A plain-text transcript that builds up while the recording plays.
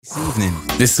This evening.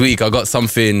 This week I got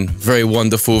something very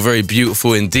wonderful, very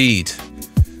beautiful indeed.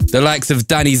 The likes of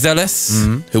Zealous,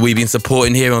 who we've been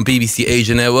supporting here on BBC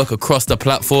Asia Network across the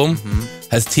platform,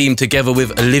 has teamed together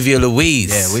with Olivia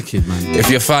Louise. Yeah, wicked, man. If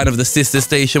you're a fan of the sister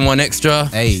station One Extra,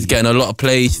 she's getting a lot of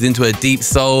play. She's into her deep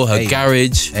soul, her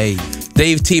garage.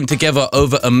 They've teamed together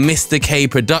over a MistaKay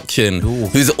production,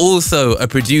 who's also a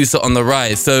producer on the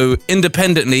rise. So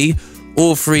independently,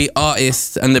 all three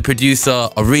artists and the producer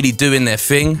are really doing their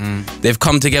thing. They've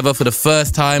come together for the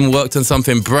first time, worked on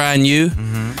something brand new,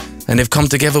 and they've come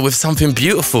together with something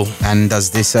beautiful. And does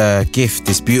this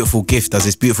beautiful gift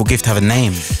have a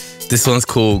name? This one's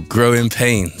called Growing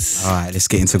Pains. All right, let's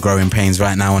get into Growing Pains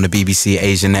right now on the BBC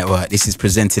Asia Network. This is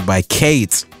presented by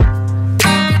Kade.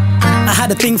 I had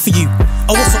a thing for you, I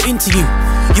was so into you.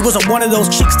 You wasn't one of those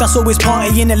chicks that's always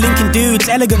partying and linking dudes.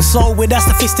 Elegant soul with a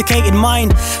sophisticated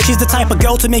mind. She's the type of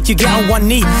girl to make you get on one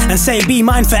knee and say be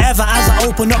mine forever as I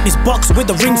open up this box with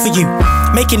a ring for you.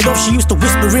 Making love, she used to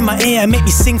whisper in my ear and make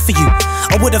me sing for you.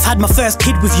 I would have had my first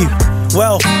kid with you.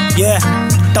 Well, yeah,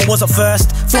 that was at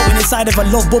first. Floating inside of a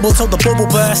love bubble till the bubble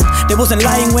burst. They wasn't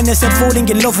lying when they said falling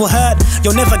in love will hurt.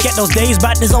 You'll never get those days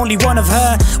back, there's only one of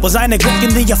her. Was I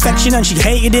neglecting the affection and she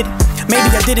hated it?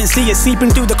 Maybe I didn't see it seeping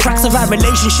through the cracks of our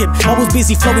relationship. I was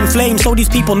busy flowing flames, so these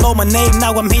people know my name.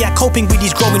 Now I'm here coping with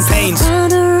these growing pains.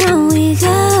 Round and round we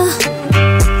go.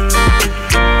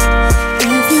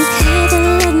 If you care,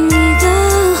 then let me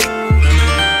go.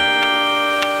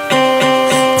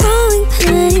 Growing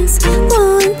pains,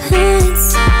 growing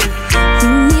pains. You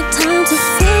need time to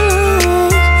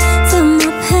feel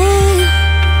my pain.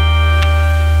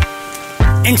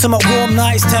 Intimate warm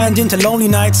nights turned into lonely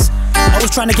nights. I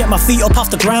was trying to get my feet up off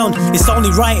the ground. It's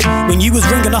only right when you was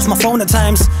ringing off my phone at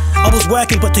times. I was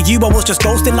working, but to you I was just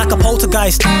ghosting like a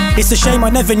poltergeist. It's a shame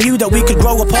I never knew that we could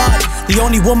grow apart. The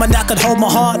only woman that could hold my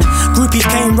heart. Groupies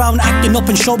came round acting up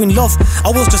and showing love.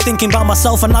 I was just thinking about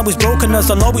myself and now it's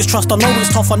brokenness. I know it's trust, I know it's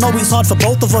tough, I know it's hard for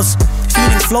both of us.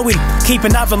 Feelings flowing,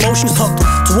 keeping our emotions tucked.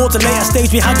 Towards a later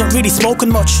stage we hadn't really spoken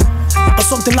much, but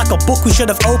something like a book we should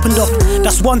have opened up.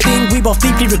 That's one thing we both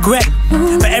deeply regret.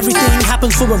 But everything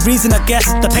happens for a reason, I guess.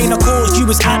 The pain I caused you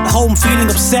was at home feeling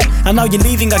upset, and now you're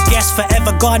leaving, I guess.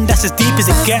 Forever gone, that's as deep as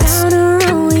it gets. Round and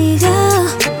round we go.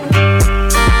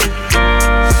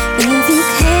 If you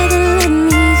care, then let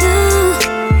me go.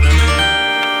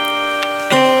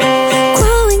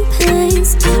 Growing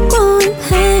pains, growing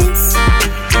pains.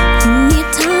 You need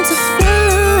time to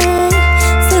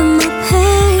feel my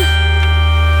pain.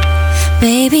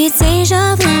 Baby,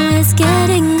 deja vu is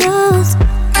getting old,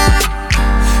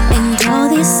 and all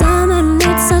these summer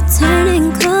nights are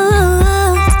turning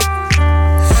cold.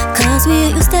 Cause we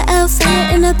used to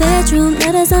outfire in the bedroom.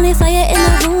 Now there's only fire in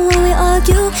the room when we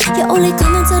argue. You only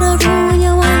come into the room when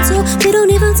you want to. We don't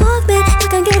even talk, man, you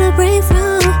can get a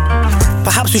breakthrough.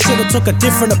 Perhaps we should have took a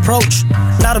different approach.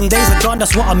 Now them days are gone,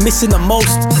 that's what I'm missing the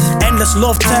most. Endless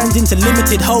love turned into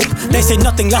limited hope. They say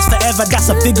nothing lasts forever, that's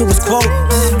a vigorous quote.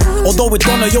 Although we're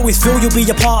done, I always feel you'll be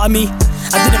a part of me.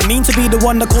 I didn't mean to be the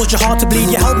one that caused your heart to bleed.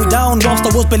 You held me down whilst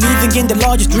I was believing in the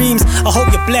largest dreams. I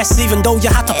hope you're blessed even though you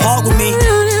had to part with me.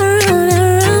 Round and round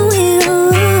and round we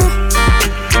go.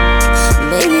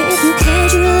 Baby, if you care,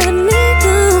 you let me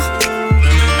go.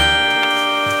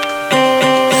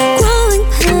 Growing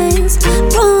pains,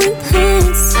 growing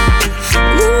pains.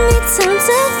 You need time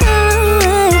to feel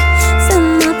away from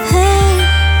my pain.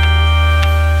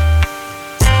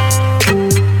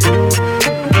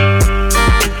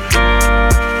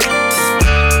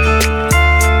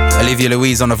 Olivia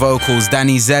Louise on the vocals,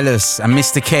 Zealous, and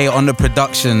MistaKay on the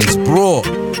productions. Brought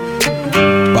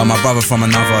by my brother from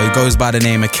another, who goes by the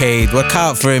name of Kade. Look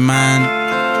out for him, man.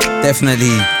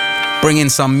 Definitely bringing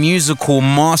some musical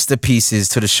masterpieces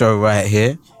to the show right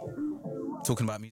here. Talking about music.